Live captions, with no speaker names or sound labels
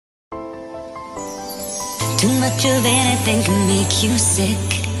Too much of anything can make you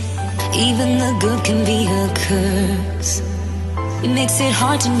sick. Even the good can be a curse. It makes it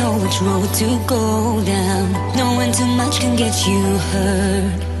hard to know which road to go down. Knowing too much can get you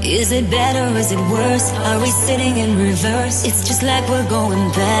hurt. Is it better, is it worse? Are we sitting in reverse? It's just like we're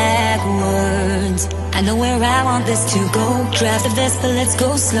going backwards. I know where I want this to go. Drive the Vespa, let's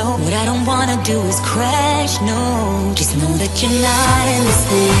go slow. What I don't wanna do is crash, no. Just know that you're not in this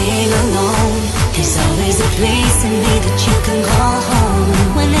thing